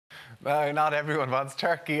Not everyone wants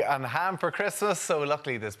turkey and ham for Christmas, so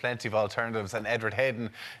luckily there's plenty of alternatives, and Edward Hayden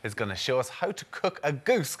is going to show us how to cook a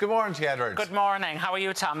goose. Good morning to you, Edward. Good morning. How are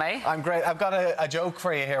you, Tommy? I'm great. I've got a joke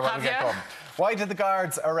for you here when we get going. Why did the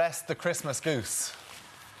guards arrest the Christmas goose?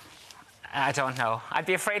 I don't know. I'd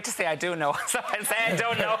be afraid to say I do know, so I'd say I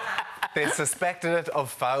don't know. They suspected it of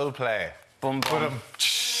foul play. Boom, boom.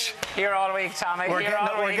 Here all week, Tommy. We're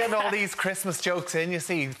getting all these Christmas jokes in, you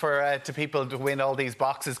see, to people to win all these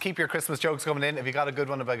boxes. Keep your Christmas jokes coming in. If you got a good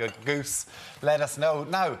one about a goose, let us know.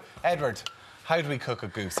 Now, Edward, how do we cook a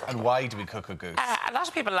goose and why do we cook a goose? A lot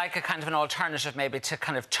of people like a kind of an alternative maybe to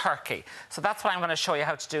kind of turkey. So that's what I'm going to show you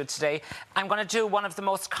how to do today. I'm going to do one of the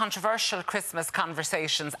most controversial Christmas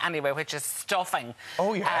conversations anyway, which is stuffing.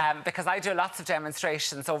 Oh, yeah. Because I do lots of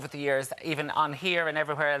demonstrations over the years, even on here and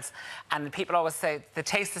everywhere else. And people always say, the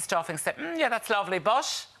taste of stuffing, say, yeah, that's lovely,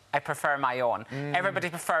 but I prefer my own. Everybody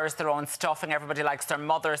prefers their own stuffing. Everybody likes their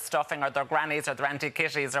mother's stuffing or their granny's or their Auntie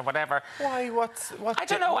Kitty's or whatever. Why? What I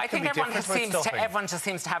don't know. I think everyone just just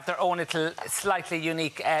seems to have their own little slightly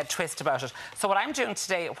unique twist about it. So what I'm doing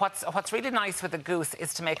today, what's really nice with the goose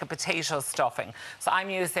is to make a potato stuffing. So I'm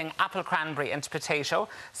using apple cranberry and potato.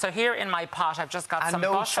 So here in my pot, I've just got some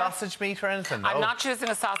butter. And no sausage meat or anything? No? I'm not using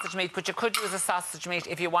a sausage meat, but you could use a sausage meat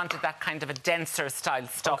if you wanted that kind of a denser style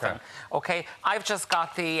stuffing. Okay. I've just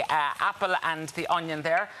got the apple and the onion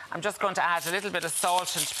there. I'm just going to add a little bit of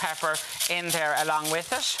salt and pepper in there along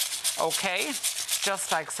with it. Okay,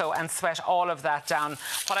 just like so, and sweat all of that down.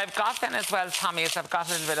 What I've got then as well, Tommy, is I've got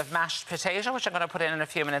a little bit of mashed potato, which I'm going to put in a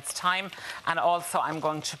few minutes' time. And also I'm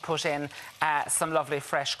going to put in some lovely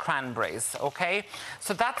fresh cranberries, okay?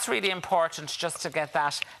 So that's really important just to get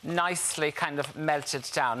that nicely kind of melted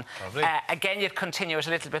down. Again, you'd continue it a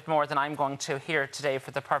little bit more than I'm going to here today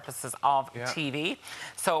for the purposes of TV.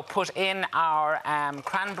 So put in our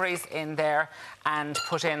cranberries in there and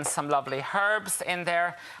put in some lovely herbs in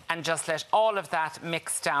there and just let all of that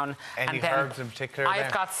mix down. Any herbs in particular?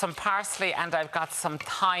 I've got some parsley and I've got some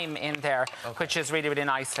thyme in there, which is really, really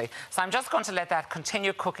nicely. So I'm just going to let that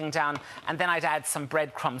continue cooking down, and then I'd add some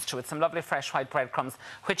breadcrumbs to it, some lovely fresh white breadcrumbs,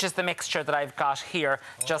 which is the mixture that I've got here,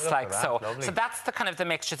 just like so. Lovely. So that's the kind of the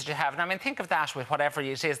mixture that you have. And I mean, think of that with whatever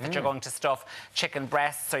it is that you're going to stuff, chicken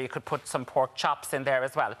breasts, or you could put some pork chops in there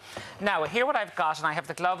as well. Now, here what I've got, and I have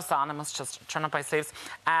the gloves on, I must just turn up my sleeves.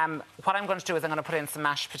 What I'm going to do is I'm going to put in some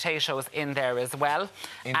mashed potatoes in there as well.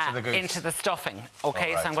 Into the goose? Into the stuffing,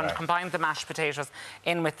 okay? So I'm going to combine the mashed potatoes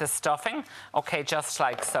in with the stuffing, okay, just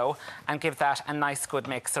like so, and give that a nice good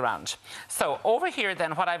mix around. So over here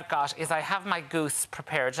then, what I've got is I have my goose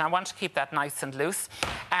prepared, and I want to keep that nice and loose.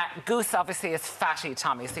 Goose obviously is fatty,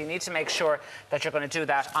 Tommy, so you need to make sure that you're going to do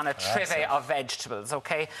that on a trivet of vegetables,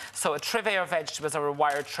 okay? So a trivet of vegetables or a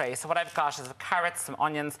wire tray. So what I've got is carrots, some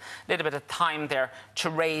onions, a little bit of thyme there to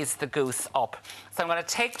raise the goose up. So I'm going to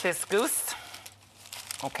take this goose,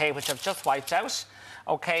 okay, which I've just wiped out,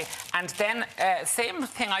 okay, and then same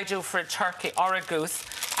thing I do for a turkey or a goose.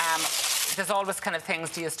 There's always kind of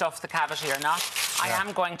things, do you stuff the cavity or not? I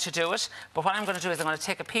am going to do it, but what I'm going to do is I'm going to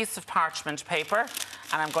take a piece of parchment paper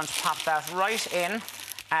and I'm going to pop that right in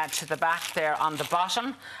to the back there on the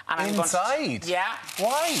bottom. And I'm inside? Yeah.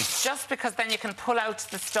 Why? Just because then you can pull out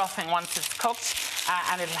the stuffing once it's cooked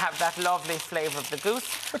and it'll have that lovely flavour of the goose.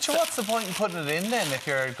 But what's the point in putting it in then if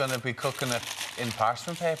you're going to be cooking it in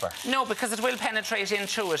parchment paper? No, because it will penetrate in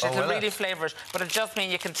through it. It'll really flavour it, but it'll just mean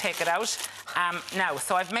you can take it out. Now,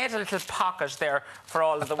 so I've made a little pocket there for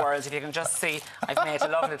all of the world. If you can just see, I've made a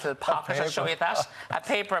lovely little pocket. I'll show you that. A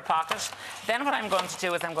paper pocket. Then what I'm going to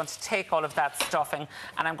do is I'm going to take all of that stuffing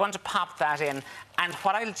and I'm going to pop that in. And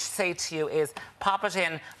what I'll say to you is pop it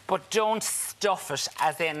in, but don't stuff it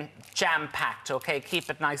as in jam-packed, okay?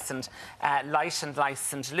 Keep it nice and light and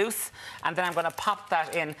nice and loose. And then I'm going to pop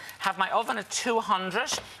that in, have my oven at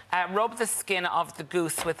 200, rub the skin of the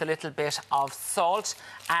goose with a little bit of salt.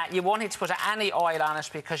 You won't need to put any oil on it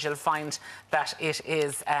because you'll find that it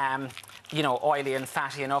is, you know, oily and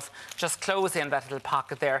fatty enough. Just close in that little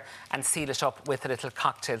pocket there and seal it up with a little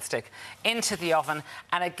cocktail stick into the oven.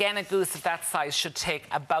 And again, a goose of that size should take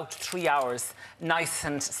about 3 hours, nice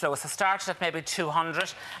and slow. So start at maybe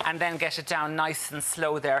 200 and then get it down nice and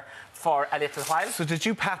slow there for a little while. So did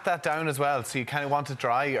you pat that down as well? So you kind of want it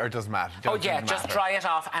dry, or does it matter? Oh yeah, just dry it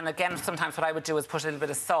off. And again, sometimes what I would do is put a little bit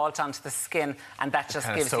of salt onto the skin, and that just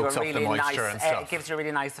gives you a really nice, it gives you a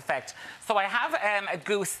really nice effect. So I have a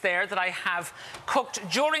goose there that I have cooked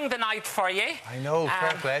during the night for you. I know,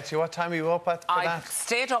 fair play to you. What time are you up at for that? I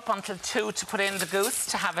stayed up until 2 to put in the goose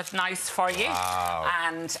to have it nice for you. Wow.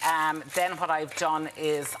 And then what I've done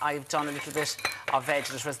is I've done a little bit of veg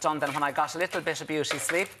that was done then when I got a little bit of beauty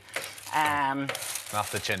sleep. Not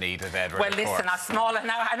that you need it, Edward. Well, listen, a small an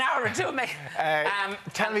hour would do me.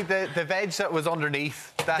 Tell me the veg that was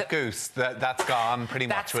underneath that goose, that's gone pretty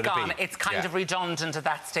much. That's gone. It's kind of redundant at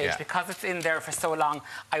that stage because it's in there for so long.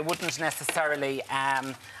 I wouldn't necessarily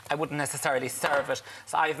serve it.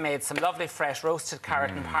 So I've made some lovely fresh roasted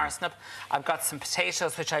carrot and parsnip. I've got some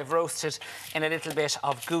potatoes which I've roasted in a little bit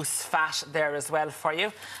of goose fat there as well for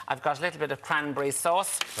you. I've got a little bit of cranberry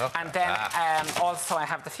sauce, and then also I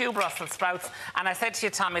have the few Brussels sprouts. And I said to you,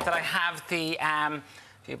 Tommy, that I have the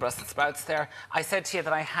few Brussels sprouts there. I said to you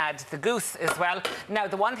that I had the goose as well. Now,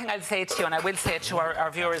 the one thing I'll say to you, and I will say it to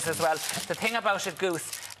our viewers as well, the thing about a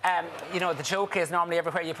goose, you know, the joke is normally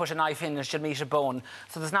everywhere you put a knife in, you'll meet a bone.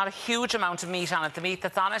 So there's not a huge amount of meat on it. The meat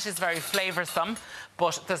that's on it is very flavoursome,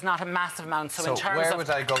 but there's not a massive amount. So in terms where would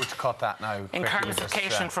I go to cut that now? In terms of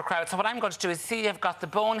catering for crowds. So what I'm going to do is, see, you've got the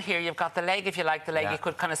bone here, you've got the leg if you like the leg. You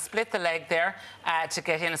could kind of split the leg there to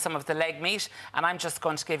get in some of the leg meat. And I'm just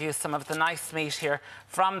going to give you some of the nice meat here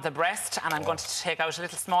from the breast. And I'm going to take out a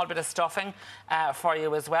little small bit of stuffing for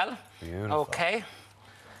you as well. Beautiful. Okay.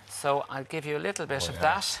 So I'll give you a little bit of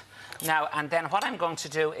that. Now, and then what I'm going to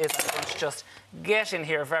do is I'm going to just get in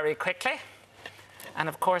here very quickly. And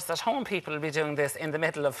of course, at home, people will be doing this in the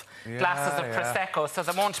middle of glasses of Prosecco, so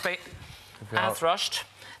they won't be as rushed.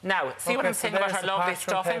 Now, see what I'm saying about our lovely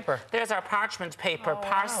stuffing? There's our parchment paper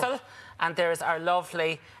parcel, and there's our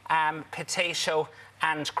lovely potato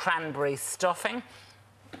and cranberry stuffing.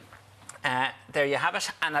 There you have it,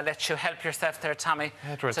 and I'll let you help yourself there, Tommy,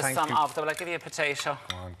 Edward, to some of them. Well, I'll give you a potato.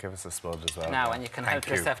 Go on, give us a spud as well. Now, and you can help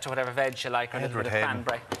yourself to whatever veg you like, or a little bit of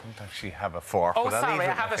cranberry. I don't actually have a fork. Oh, sorry,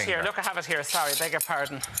 I have it here. Look, I have it here. Sorry, beg your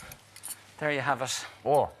pardon. There you have it.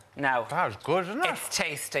 Oh, now, that's good, isn't it? It's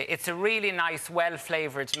tasty. It's a really nice,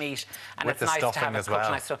 well-flavoured meat, and with it's nice to have it as cooked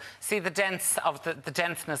well. nice. So, see the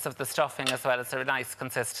denseness of the stuffing as well. It's a nice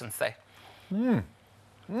consistency.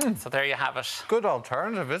 So there you have it. Good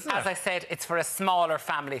alternative, isn't it? As I said, it's for a smaller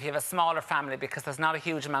family. If you have a smaller family, because there's not a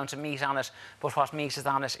huge amount of meat on it, but what meat is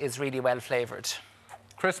on it is really well flavoured.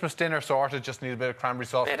 Christmas dinner sorted, just need a bit of cranberry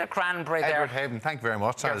sauce. Bit of cranberry there. Edward Hayden, thank you very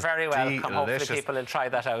much. You're very welcome. Hopefully people will try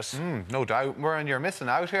that out. No doubt. You're missing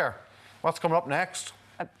out here. What's coming up next?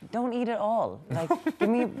 Don't eat it all. Like, give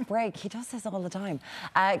me a break. He does this all the time.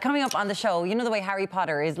 Coming up on the show, you know the way Harry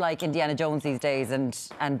Potter is like Indiana Jones these days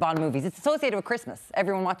and Bond movies. It's associated with Christmas.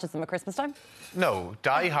 Everyone watches them at Christmas time. No,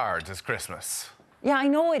 Die Hard is Christmas. Yeah, I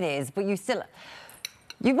know it is, but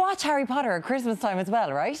you watch Harry Potter at Christmas time as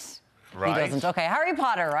well, right? Right. He doesn't. Okay, Harry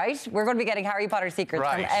Potter, right? We're going to be getting Harry Potter secrets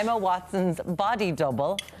from Emma Watson's body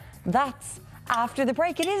double. That's after the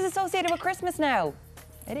break. It is associated with Christmas now.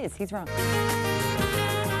 It is. He's wrong.